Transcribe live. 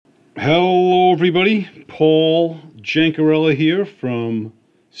Hello, everybody. Paul Jancarella here from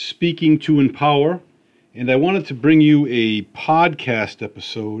Speaking to Empower, and I wanted to bring you a podcast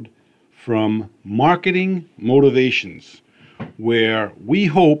episode from Marketing Motivations, where we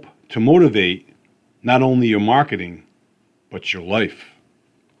hope to motivate not only your marketing, but your life.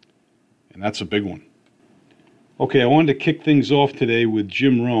 And that's a big one. Okay, I wanted to kick things off today with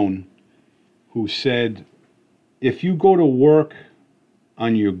Jim Rohn, who said, if you go to work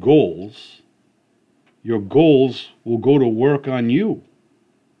on your goals will go to work on you.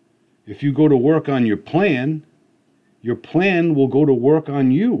 If you go to work on your plan will go to work on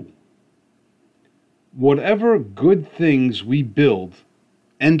you. Whatever good things we build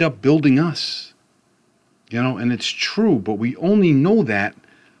end up building us. And it's true, but we only know that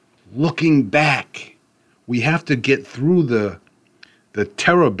looking back. We have to get through the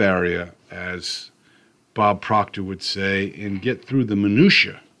terror barrier, as Bob Proctor would say, and get through the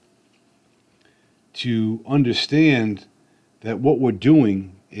minutia to understand that what we're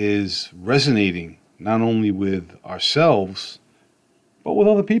doing is resonating not only with ourselves, but with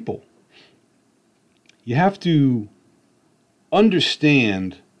other people. You have to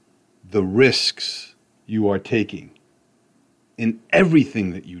understand the risks you are taking in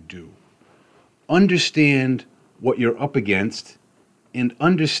everything that you do. Understand what you're up against and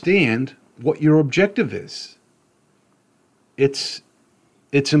understand what your objective is. It's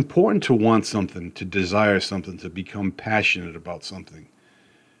important to want something, to desire something, to become passionate about something.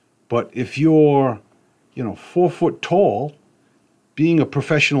 But if you're, 4 foot tall, being a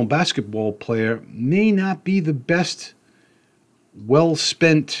professional basketball player may not be the best,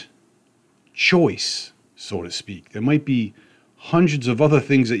 well-spent choice, so to speak. There might be hundreds of other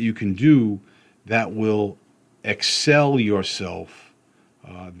things that you can do that will excel yourself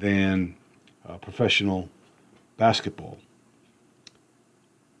than professional basketball.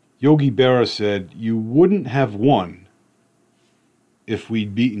 Yogi Berra said, you wouldn't have won if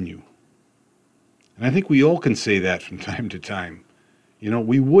we'd beaten you. And I think we all can say that from time to time.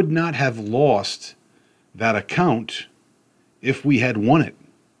 We would not have lost that account if we had won it.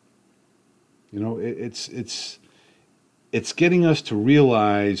 It's getting us to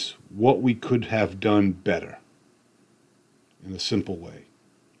realize what we could have done better in a simple way.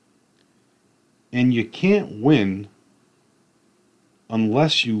 And you can't win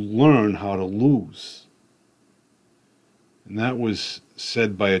unless you learn how to lose. And that was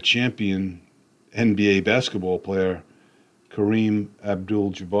said by a champion NBA basketball player, Kareem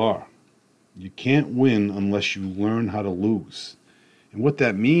Abdul-Jabbar. You can't win unless you learn how to lose. And what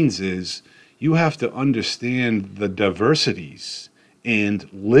that means is you have to understand the diversities and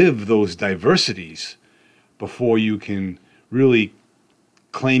live those diversities before you can really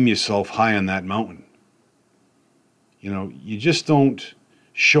claim yourself high on that mountain. You just don't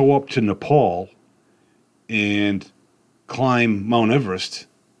show up to Nepal and climb Mount Everest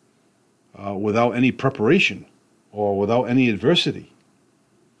without any preparation or without any adversity.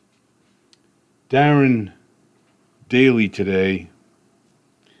 Darren Daly today,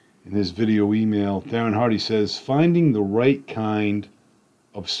 in his video email, Darren Hardy says, finding the right kind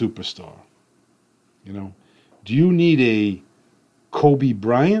of superstar. Do you need a Kobe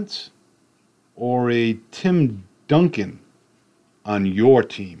Bryant or a Tim Duncan on your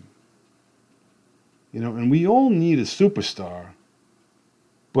team? And we all need a superstar,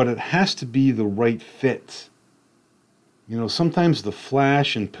 but it has to be the right fit. Sometimes the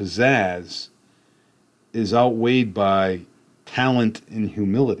flash and pizzazz is outweighed by talent and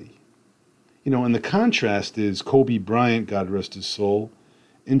humility. And the contrast is Kobe Bryant, God rest his soul,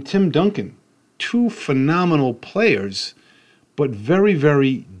 and Tim Duncan, two phenomenal players, but very,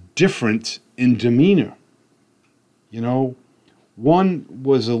 very different in demeanor. One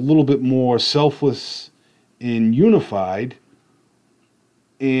was a little bit more selfless and unified,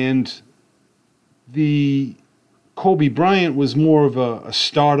 and the Kobe Bryant was more of a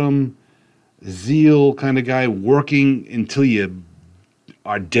stardom, zeal kind of guy, working until you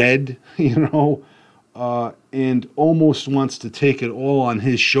are dead, and almost wants to take it all on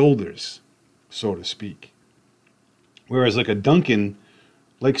his shoulders, so to speak. Whereas like a Duncan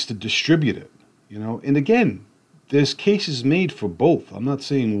likes to distribute it, and again, there's cases made for both. I'm not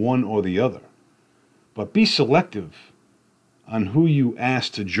saying one or the other, but be selective on who you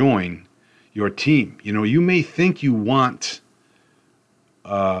ask to join your team. You may think you want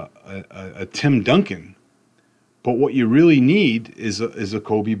a Tim Duncan, but what you really need is a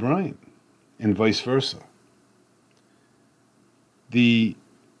Kobe Bryant, and vice versa. The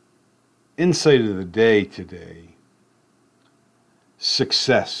insight of the day today: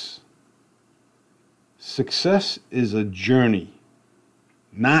 success. Success is a journey,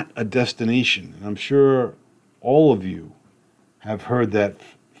 not a destination. And I'm sure all of you have heard that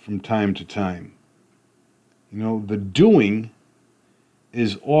from time to time. The doing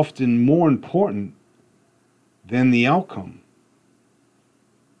is often more important than the outcome.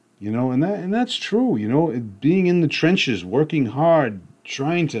 And that's true. Being in the trenches, working hard,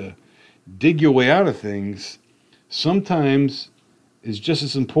 trying to dig your way out of things, sometimes is just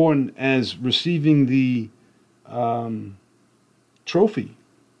as important as receiving the trophy.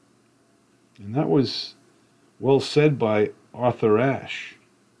 And that was well said by Arthur Ashe.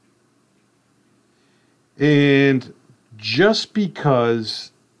 And just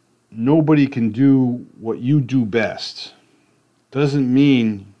because nobody can do what you do best doesn't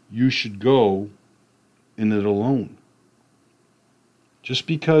mean you should go in it alone. Just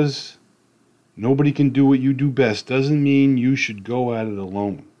because nobody can do what you do best doesn't mean you should go at it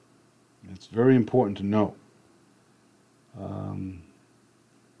alone. It's very important to know.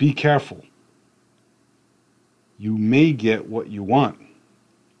 Be careful. You may get what you want,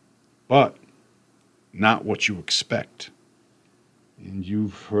 but not what you expect. And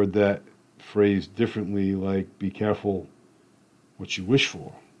you've heard that phrase differently, like be careful what you wish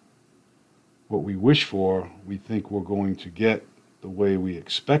for. What we wish for, we think we're going to get the way we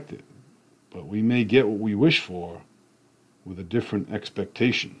expect it. But we may get what we wish for with a different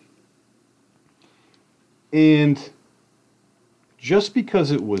expectation. And just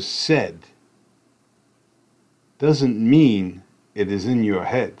because it was said doesn't mean it is in your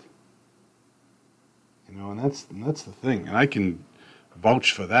head. And that's the thing. And I can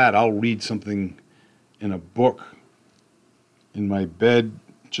vouch for that. I'll read something in a book in my bed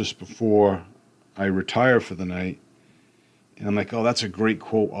just before I retire for the night. And I'm like, oh, that's a great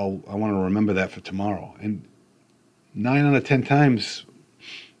quote. I want to remember that for tomorrow. And 9 out of 10 times,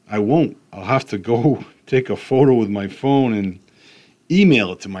 I won't. I'll have to go take a photo with my phone and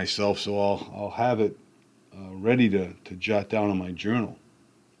email it to myself, so I'll have it ready to jot down in my journal.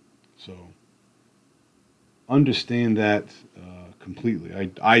 So understand that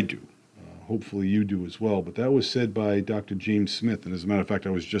completely. I do. Hopefully you do as well. But that was said by Dr. James Smith. And as a matter of fact,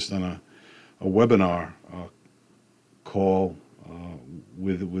 I was just on a webinar call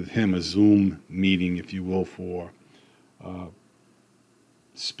with him, a Zoom meeting, if you will, for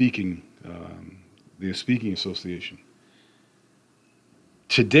speaking, the Speaking Association.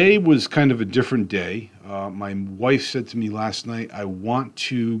 Today was kind of a different day. My wife said to me last night, I want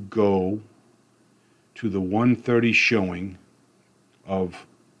to go to the 1:30 showing of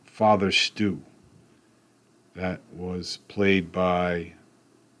Father Stu. That was played by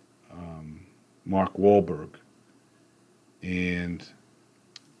Mark Wahlberg. And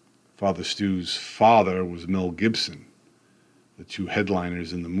Father Stu's father was Mel Gibson, the two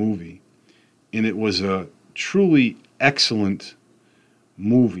headliners in the movie. And it was a truly excellent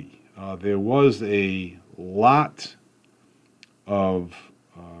movie. There was a lot of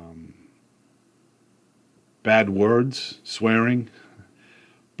bad words, swearing,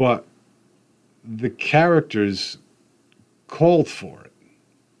 but the characters called for it,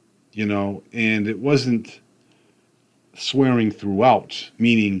 and it wasn't swearing throughout,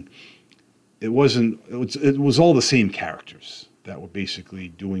 meaning it was all the same characters that were basically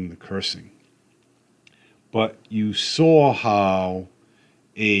doing the cursing. But you saw how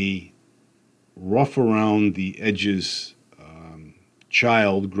a rough around the edges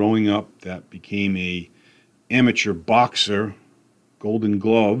child growing up that became a amateur boxer, Golden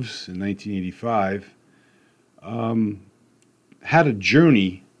Gloves in 1985, had a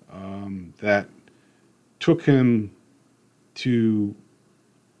journey that took him to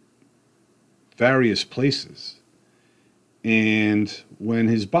various places. And when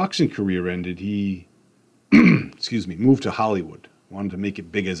his boxing career ended, he moved to Hollywood, wanted to make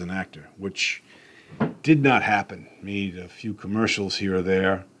it big as an actor, which did not happen. Made a few commercials here or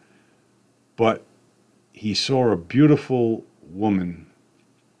there, but he saw a beautiful woman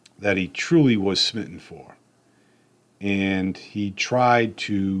that he truly was smitten for. And he tried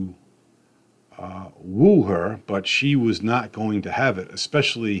to woo her, but she was not going to have it,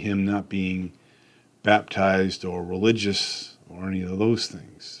 especially him not being baptized or religious or any of those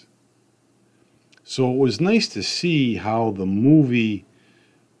things. So it was nice to see how the movie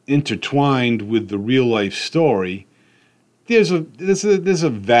intertwined with the real life story. There's a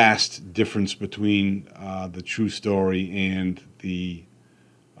vast difference between the true story and the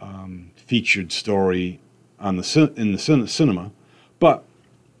featured story in the cinema, but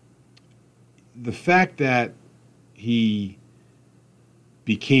the fact that he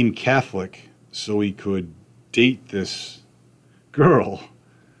became Catholic so he could date this girl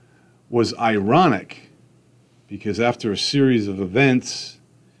was ironic, because after a series of events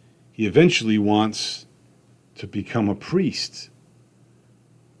he eventually wants to become a priest,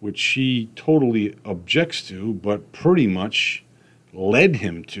 which she totally objects to, but pretty much led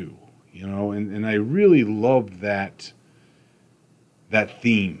him to, and I really loved that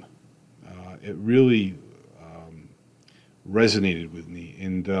theme. It really resonated with me,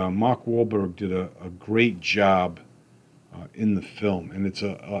 and Mark Wahlberg did a great job in the film, and it's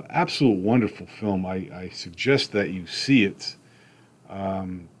a absolute wonderful film. I suggest that you see it.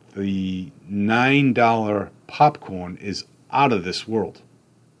 The $9 popcorn is out of this world.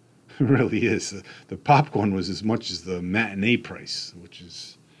 It really is. The popcorn was as much as the matinee price, which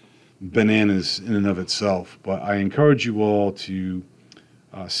is bananas in and of itself. But I encourage you all to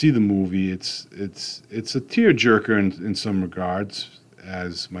see the movie. It's a tearjerker in some regards,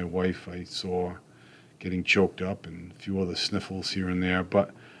 as my wife I saw getting choked up and a few other sniffles here and there.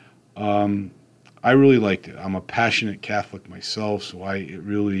 But I really liked it. I'm a passionate Catholic myself, so it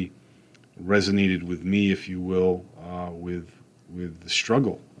really resonated with me, if you will, with the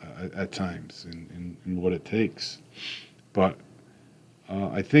struggle at times and what it takes. But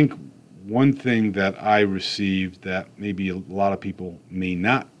I think one thing that I received that maybe a lot of people may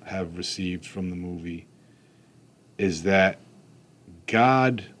not have received from the movie is that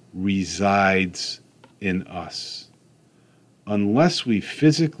God resides in us. Unless we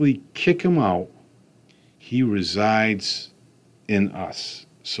physically kick him out, he resides in us.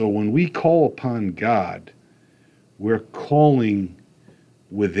 So when we call upon God, we're calling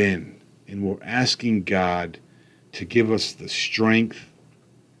within, and we're asking God to give us the strength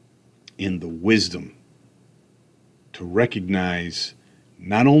and the wisdom to recognize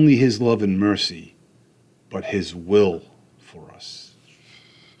not only his love and mercy, but his will for us.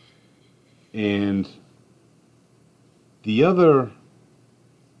 And the other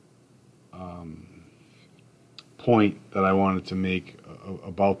point that I wanted to make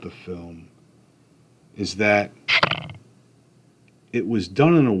about the film is that it was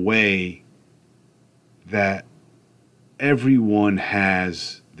done in a way that everyone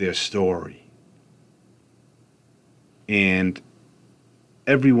has their story. And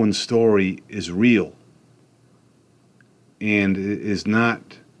everyone's story is real and is not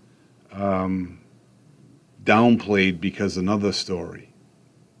downplayed because another story.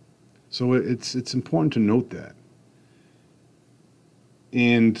 So it's important to note that.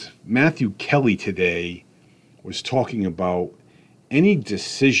 And Matthew Kelly today was talking about any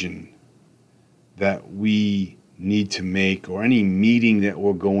decision that we need to make, or any meeting that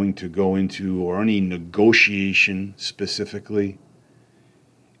we're going to go into, or any negotiation specifically,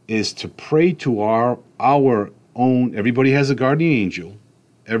 is to pray to our own. Everybody has a guardian angel,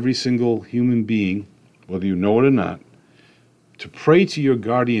 every single human being, whether you know it or not, to pray to your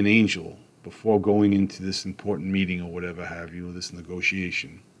guardian angel before going into this important meeting or whatever have you, or this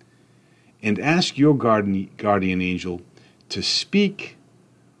negotiation, and ask your guardian angel to speak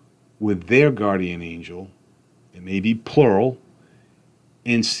with their guardian angel, it may be plural,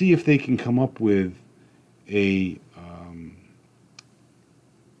 and see if they can come up with a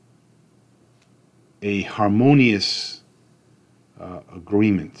harmonious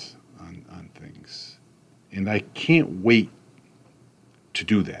agreement on things. And I can't wait to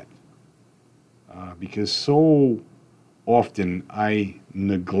do that. Because so often I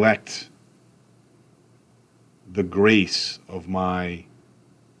neglect the grace of my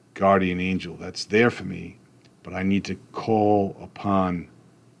guardian angel that's there for me, but I need to call upon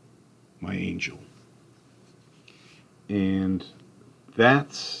my angel. And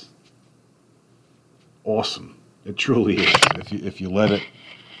that's awesome. It truly is, if you let it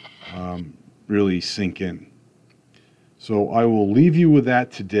really sink in. So I will leave you with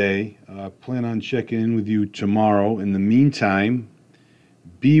that today. Plan on checking in with you tomorrow. In the meantime,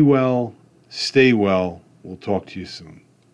 be well, stay well. We'll talk to you soon.